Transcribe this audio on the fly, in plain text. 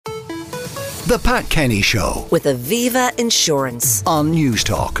The Pat Kenny Show with Aviva Insurance on News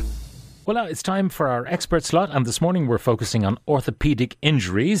Talk. Well, now it's time for our expert slot, and this morning we're focusing on orthopedic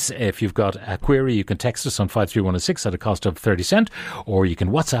injuries. If you've got a query, you can text us on 53106 at a cost of 30 cent, or you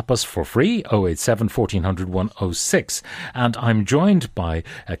can WhatsApp us for free, 087 1400 106. And I'm joined by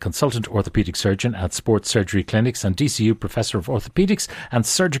a consultant orthopedic surgeon at Sports Surgery Clinics and DCU Professor of Orthopedics and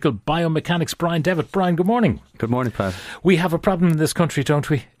Surgical Biomechanics, Brian Devitt. Brian, good morning. Good morning, Pat. We have a problem in this country, don't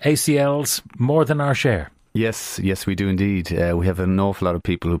we? ACLs, more than our share. Yes, we do indeed. We have an awful lot of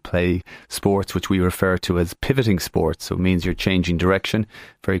people who play sports which we refer to as pivoting sports. So it means you're changing direction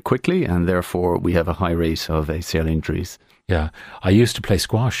very quickly, and therefore we have a high rate of ACL injuries. Yeah, I used to play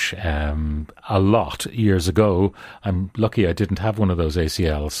squash a lot years ago. I'm lucky I didn't have one of those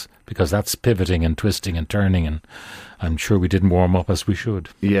ACLs, because that's pivoting and twisting and turning, and I'm sure we didn't warm up as we should.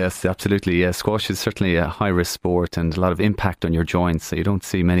 Yes, absolutely. Yeah, squash is certainly a high-risk sport and a lot of impact on your joints. So you don't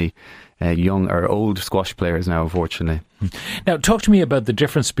see many young or old squash players now, unfortunately. Now, talk to me about the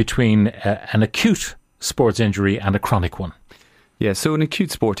difference between an acute sports injury and a chronic one. Yeah, so an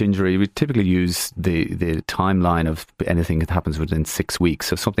acute sport injury, we typically use the timeline of anything that happens within 6 weeks.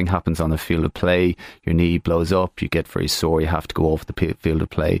 So something happens on the field of play, your knee blows up, you get very sore, you have to go off the field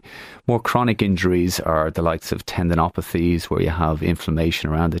of play. More chronic injuries are the likes of tendinopathies, where you have inflammation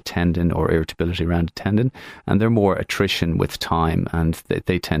around the tendon or irritability around the tendon, and they're more attrition with time, and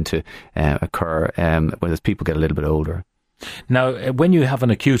they tend to occur as people get a little bit older. Now, when you have an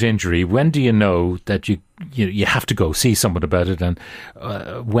acute injury, when do you know that you have to go see someone about it, and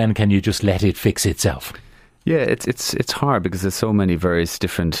when can you just let it fix itself? Yeah, it's hard because there's so many various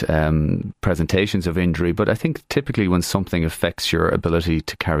different presentations of injury, but I think typically when something affects your ability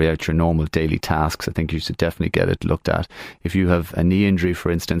to carry out your normal daily tasks, I think you should definitely get it looked at. If you have a knee injury, for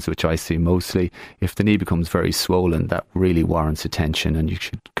instance, which I see mostly, if the knee becomes very swollen, that really warrants attention, and you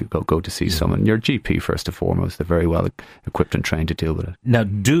should go to see someone. Your GP, first and foremost. They're very well equipped and trained to deal with it. Now,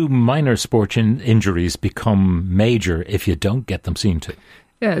 do minor sport injuries become major if you don't get them seen to?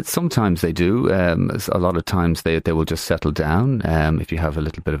 Yeah, sometimes they do. A lot of times they will just settle down. If you have a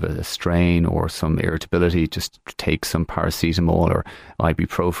little bit of a strain or some irritability, just take some paracetamol or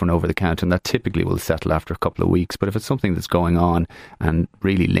ibuprofen over the counter, and that typically will settle after a couple of weeks. But if it's something that's going on and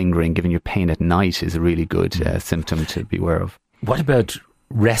really lingering, giving you pain at night is a really good symptom to be aware of. What about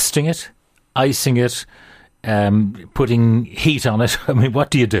resting it, icing it, putting heat on it? I mean, what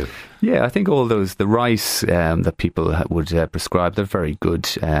do you do? Yeah, I think all those, the rice that people would prescribe, they're very good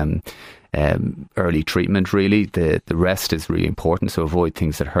early treatment, really. The rest is really important, so avoid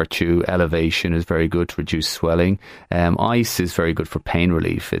things that hurt you. Elevation is very good to reduce swelling. Ice is very good for pain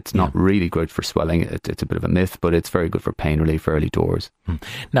relief. It's not really good for swelling. It's a bit of a myth, but it's very good for pain relief early doors.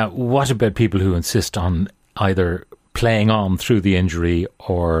 Now, what about people who insist on either playing on through the injury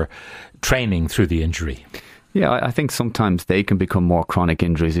or training through the injury? Yeah, I think sometimes they can become more chronic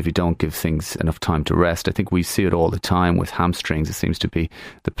injuries if you don't give things enough time to rest. I think we see it all the time with hamstrings. It seems to be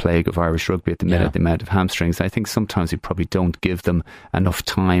the plague of Irish rugby at the minute, the amount of hamstrings. I think sometimes we probably don't give them enough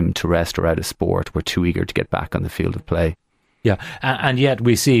time to rest or out of sport. We're too eager to get back on the field of play. Yeah, and yet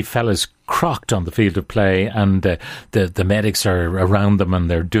we see fellas crocked on the field of play, and the medics are around them, and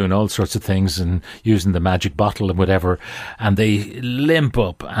they're doing all sorts of things and using the magic bottle and whatever, and they limp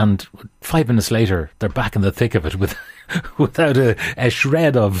up, and 5 minutes later they're back in the thick of it without a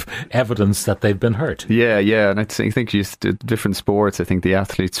shred of evidence that they've been hurt. Yeah, and I think just different sports, I think the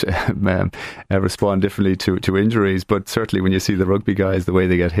athletes respond differently to injuries, but certainly when you see the rugby guys, the way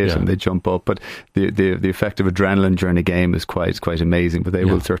they get hit and they jump up, but the effect of adrenaline during a game is quite amazing, but they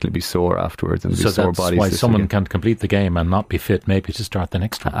will certainly be sore afterwards, and so sore that's bodies. Why someone can complete the game and not be fit maybe to start the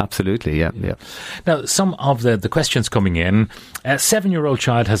next one. Absolutely, yeah. Now, some of the questions coming in. A 7-year-old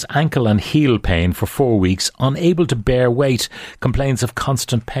child has ankle and heel pain for 4 weeks, unable to bear weight, complains of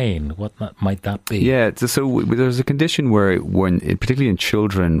constant pain. What might that be? Yeah, so there's a condition where, particularly in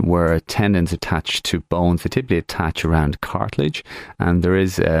children, where tendons attach to bones, they typically attach around cartilage, and there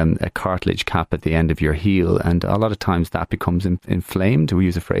is a cartilage cap at the end of your heel, and a lot of times that becomes inflamed. We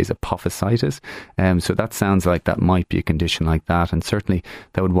use a phrase apophysitis, so that sounds like that might be a condition like that, and certainly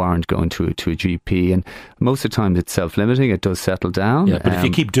that would warrant going to a GP, and most of the time it's self-limiting. It does settle down. Yeah, but if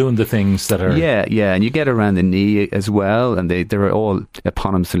you keep doing the things that are... Yeah, and you get around the knee as well, and they're all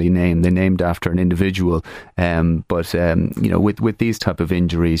eponymously named. They're named after an individual, but with these type of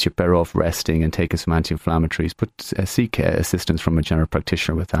injuries, you're better off resting and taking some anti-inflammatories, but seek assistance from a general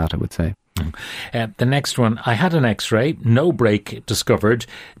practitioner with that, I would say. The next one, I had an x-ray, no break discovered,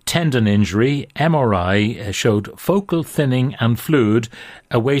 tendon injury, MRI showed focal thinning and fluid,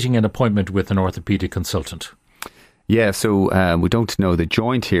 awaiting an appointment with an orthopedic consultant. Yeah, so we don't know the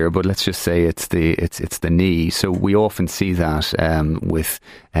joint here, but let's just say it's the knee. So we often see that with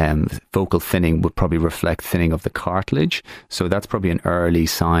focal thinning would probably reflect thinning of the cartilage. So that's probably an early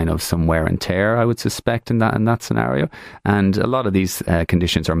sign of some wear and tear, I would suspect, in that scenario. And a lot of these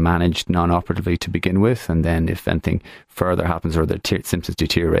conditions are managed non-operatively to begin with, and then if anything further happens or the symptoms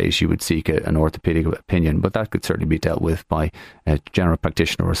deteriorate, you would seek an orthopedic opinion. But that could certainly be dealt with by a general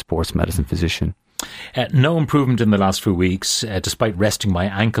practitioner or a sports medicine physician. No improvement in the last few weeks, despite resting my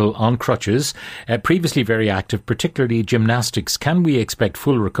ankle on crutches. Previously very active, particularly gymnastics. Can we expect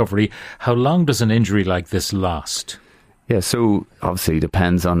full recovery? How long does an injury like this last? Yeah, so obviously it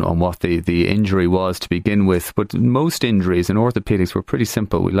depends on what the injury was to begin with. But most injuries in orthopedics were pretty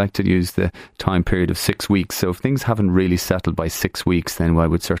simple. We like to use the time period of 6 weeks. So if things haven't really settled by 6 weeks, then I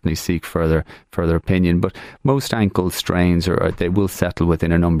would certainly seek further opinion. But most ankle strains, they will settle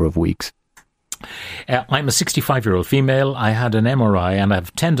within a number of weeks. I'm a 65-year-old female. I had an MRI and I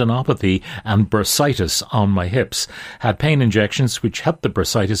have tendinopathy and bursitis on my hips. Had pain injections which helped the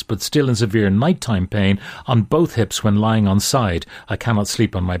bursitis, but still in severe nighttime pain on both hips when lying on side. I cannot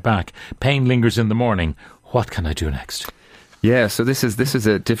sleep on my back. Pain lingers in the morning. What can I do next? Yeah, so this is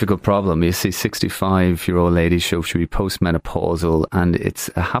a difficult problem. You see 65-year-old ladies should be postmenopausal, and it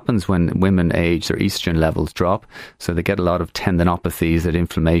happens when women age, their estrogen levels drop, so they get a lot of tendinopathies, that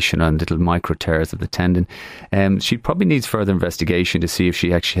inflammation and little micro tears of the tendon. She probably needs further investigation to see if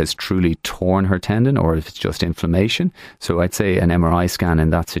she actually has truly torn her tendon or if it's just inflammation. So I'd say an MRI scan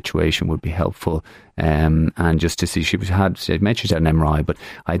in that situation would be helpful. And just to see, she mentioned she had an MRI, but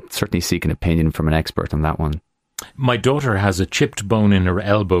I'd certainly seek an opinion from an expert on that one. My daughter has a chipped bone in her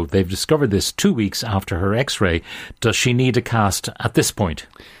elbow. They've discovered this 2 weeks after her x-ray. Does she need a cast at this point?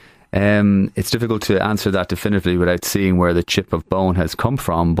 It's difficult to answer that definitively without seeing where the chip of bone has come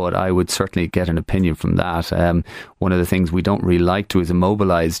from, but I would certainly get an opinion from that. One of the things we don't really like to is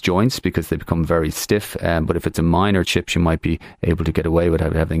immobilize joints because they become very stiff, but if it's a minor chip, she might be able to get away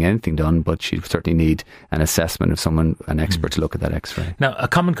without having anything done, but she certainly need an assessment of an expert to look at that x-ray. Now, a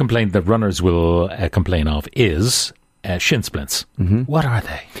common complaint that runners will complain of is shin splints. Mm-hmm. What are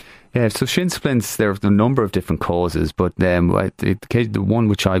they? Yeah, so shin splints, there are a number of different causes, but the one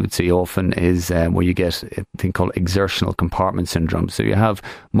which I would see often is where you get a thing called exertional compartment syndrome. So you have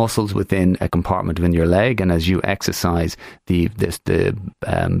muscles within a compartment within your leg, and as you exercise, the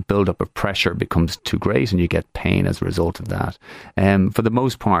build-up of pressure becomes too great, and you get pain as a result of that. For the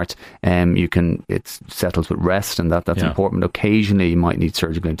most part, it settles with rest, and that's important. Occasionally, you might need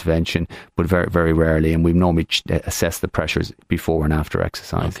surgical intervention, but very, very rarely, and we normally assess the pressures before and after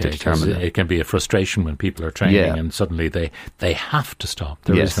exercise. Okay. It can be a frustration when people are training and suddenly they have to stop.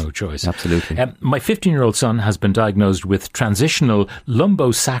 There is no choice. Absolutely. My 15-year-old son has been diagnosed with transitional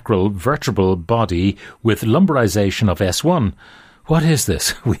lumbosacral vertebral body with lumbarization of S1. What is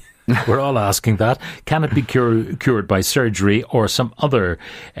this? We're all asking that. Can it be cured by surgery or some other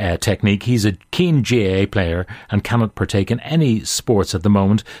technique? He's a keen GAA player and cannot partake in any sports at the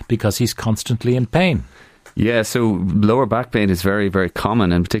moment because he's constantly in pain. Yeah, so lower back pain is very, very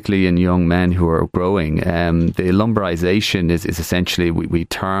common, and particularly in young men who are growing. The lumbarization is essentially, we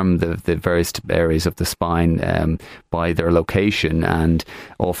term the various areas of the spine by their location, and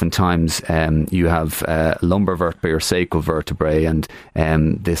oftentimes you have lumbar vertebrae or sacral vertebrae, and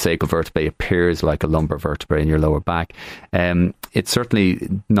the sacral vertebrae appears like a lumbar vertebrae in your lower back. It's certainly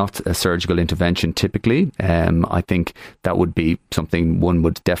not a surgical intervention typically. I think that would be something one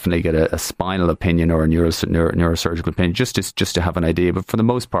would definitely get a spinal opinion or a neurosurgical opinion just to have an idea. But for the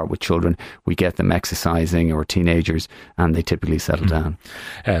most part with children, we get them exercising, or teenagers, and they typically settle down.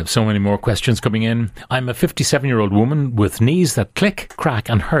 So many more questions coming in. I'm a 57-year-old woman with knees that click, crack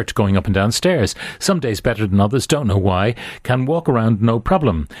and hurt going up and down stairs. Some days better than others, don't know why. Can walk around no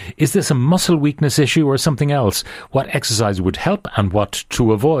problem. Is this a muscle weakness issue or something else? What exercise would help and what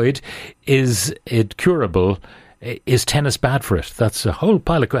to avoid? Is it curable? Is tennis bad for it? That's a whole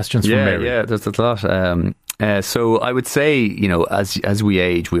pile of questions from Mary. Yeah, there's a lot. So I would say, as we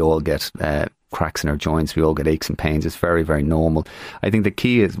age, we all get cracks in our joints, we all get aches and pains. It's very, very normal. I think the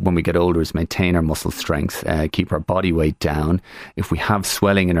key is when we get older is maintain our muscle strength, keep our body weight down. If we have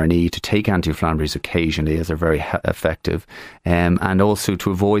swelling in our knee, to take anti-inflammatories occasionally, as they're very effective, and also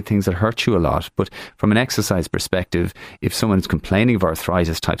to avoid things that hurt you a lot. But from an exercise perspective, if someone's complaining of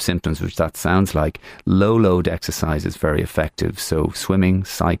arthritis type symptoms, which that sounds like, low load exercise is very effective. So swimming,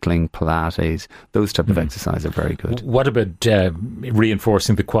 cycling, Pilates, those type of exercise are very good. What about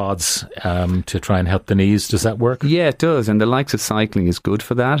reinforcing the quads? to try and help the knees. Does that work? Yeah, it does. And the likes of cycling is good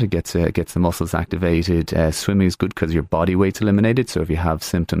for that. It gets the muscles activated. Swimming is good because your body weight's eliminated. So if you have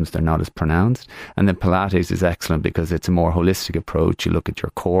symptoms, they're not as pronounced. And then Pilates is excellent because it's a more holistic approach. You look at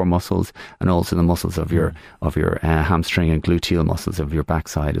your core muscles and also the muscles of your hamstring and gluteal muscles of your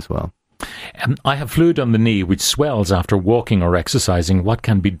backside as well. I have fluid on the knee which swells after walking or exercising. What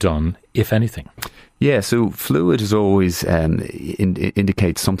can be done, if anything? Yeah, so fluid is always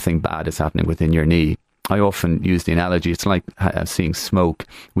indicates something bad is happening within your knee. I often use the analogy, it's like seeing smoke.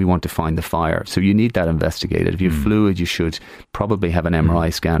 We want to find the fire. So you need that investigated. If you have fluid, you should probably have an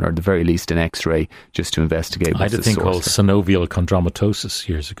MRI scan or at the very least an X-ray just to investigate what's the source. I had a thing called synovial chondromatosis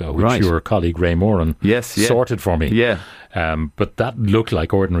years ago, which your colleague Ray Moran sorted for me. Yeah. But that looked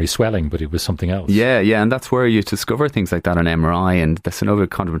like ordinary swelling, but it was something else. Yeah, and that's where you discover things like that on MRI. And the synovial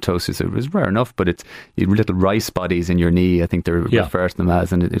chondromatosis, it was rare enough, but it's little rice bodies in your knee, I think they're referred to them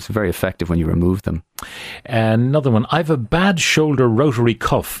as, and it's very effective when you remove them. Another one, I have a bad shoulder rotary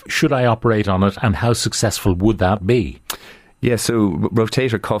cuff. Should I operate on it, and how successful would that be? Yeah, so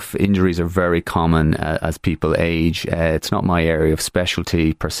rotator cuff injuries are very common as people age. It's not my area of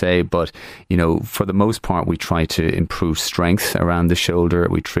specialty per se, but for the most part, we try to improve strength around the shoulder.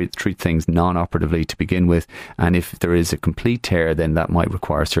 We treat things non-operatively to begin with, and if there is a complete tear, then that might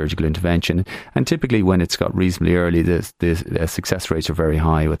require surgical intervention. And typically, when it's got reasonably early, the success rates are very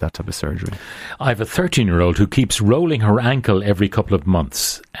high with that type of surgery. I have a 13-year-old who keeps rolling her ankle every couple of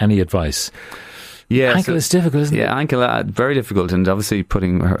months. Any advice? Yeah, ankle is difficult, isn't it? Yeah, ankle, very difficult, and obviously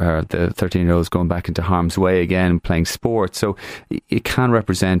putting the 13-year-olds going back into harm's way again, playing sport. So it can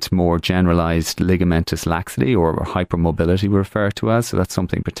represent more generalised ligamentous laxity or hypermobility, we refer to as. So that's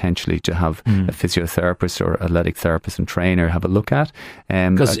something potentially to have a physiotherapist or athletic therapist and trainer have a look at.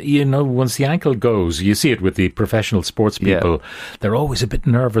 Because, once the ankle goes, you see it with the professional sports people, they're always a bit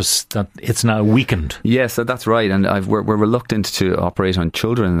nervous that it's now weakened. Yeah, so that's right. And we're reluctant to operate on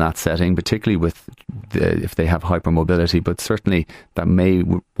children in that setting, particularly if they have hypermobility, but certainly that may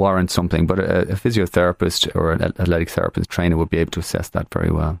warrant something. But a physiotherapist or an athletic therapist trainer would be able to assess that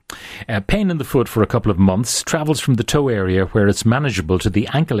very well. Pain in the foot for a couple of months, travels from the toe area where it's manageable to the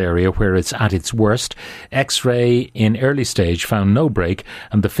ankle area where it's at its worst. X-ray in early stage found no break,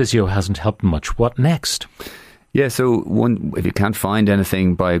 and the physio hasn't helped much. What next? Yeah, so if you can't find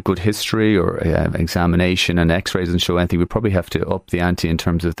anything by a good history or examination and X-ray doesn't show anything, we probably have to up the ante in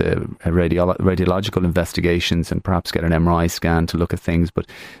terms of the radiological investigations and perhaps get an MRI scan to look at things. But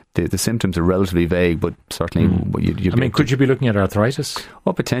the symptoms are relatively vague, but certainly could you be looking at arthritis?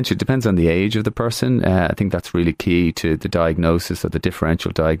 Well, potentially. It depends on the age of the person. I think that's really key to the diagnosis or the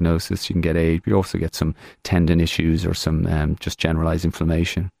differential diagnosis. You can get age, but you also get some tendon issues or some just generalised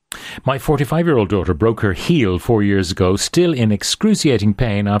inflammation. My 45-year-old daughter broke her heel 4 years ago, still in excruciating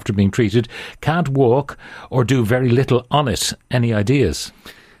pain after being treated, can't walk or do very little on it. Any ideas?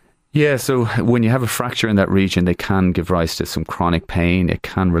 Yeah, so when you have a fracture in that region, they can give rise to some chronic pain. It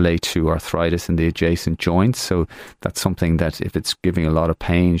can relate to arthritis in the adjacent joints. So that's something that if it's giving a lot of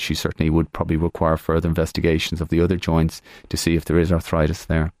pain, she certainly would probably require further investigations of the other joints to see if there is arthritis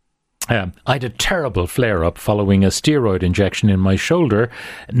there. I had a terrible flare-up following a steroid injection in my shoulder.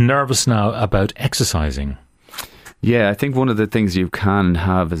 Nervous now about exercising. Yeah, I think one of the things you can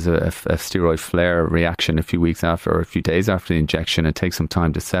have is a steroid flare reaction a few weeks after or a few days after the injection. It takes some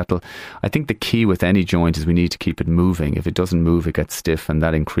time to settle. I think the key with any joint is we need to keep it moving. If it doesn't move, it gets stiff and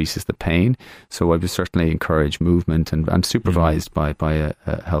that increases the pain. So I would certainly encourage movement and supervised by a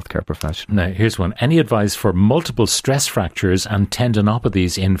healthcare professional. Now, here's one. Any advice for multiple stress fractures and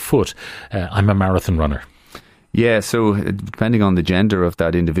tendinopathies in foot? I'm a marathon runner. Yeah, so depending on the gender of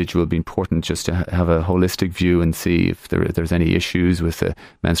that individual, it'd be important just to have a holistic view and see if there's any issues with the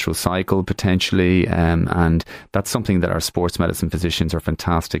menstrual cycle potentially, and that's something that our sports medicine physicians are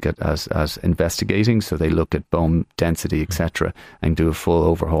fantastic at investigating. So they look at bone density, etc., and do a full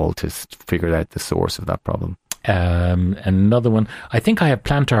overhaul to figure out the source of that problem. Another one. I think I have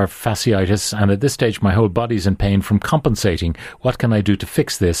plantar fasciitis, and at this stage my whole body's in pain from compensating. What can I do to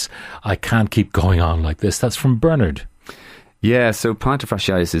fix this? I can't keep going on like this. That's from Bernard. Yeah, so plantar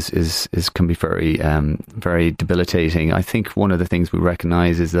fasciitis can be very debilitating. I think one of the things we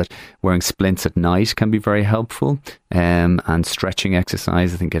recognise is that wearing splints at night can be very helpful, and stretching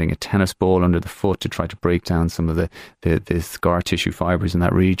exercise. I think getting a tennis ball under the foot to try to break down some of the scar tissue fibres in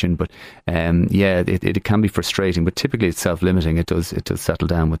that region. But it can be frustrating, but typically it's self-limiting. It does settle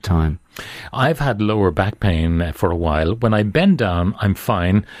down with time. I've had lower back pain for a while. When I bend down, I'm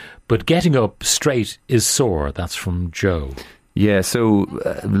fine, but getting up straight is sore. That's from Joe. Yeah, so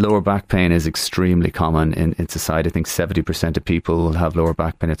lower back pain is extremely common in society. I think 70% of people will have lower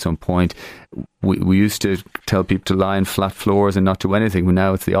back pain at some point. We used to tell people to lie on flat floors and not do anything, but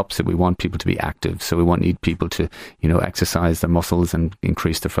now it's the opposite. We want people to be active, so we need people to, exercise their muscles and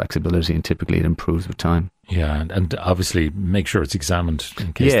increase their flexibility, and typically it improves with time. Yeah, and obviously make sure it's examined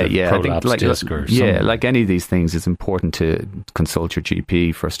in case of prolapse disc or something. Yeah, like any of these things, it's important to consult your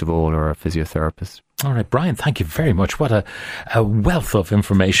GP first of all, or a physiotherapist. All right, Brian, thank you very much. What a wealth of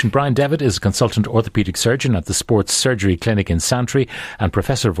information. Brian Devitt is a consultant orthopedic surgeon at the Sports Surgery Clinic in Santry and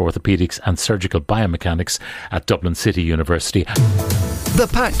Professor of Orthopedics and Surgical Biomechanics at Dublin City University. The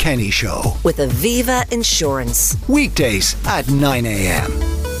Pat Kenny Show. With Aviva Insurance. Weekdays at 9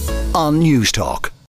 a.m. on News Talk.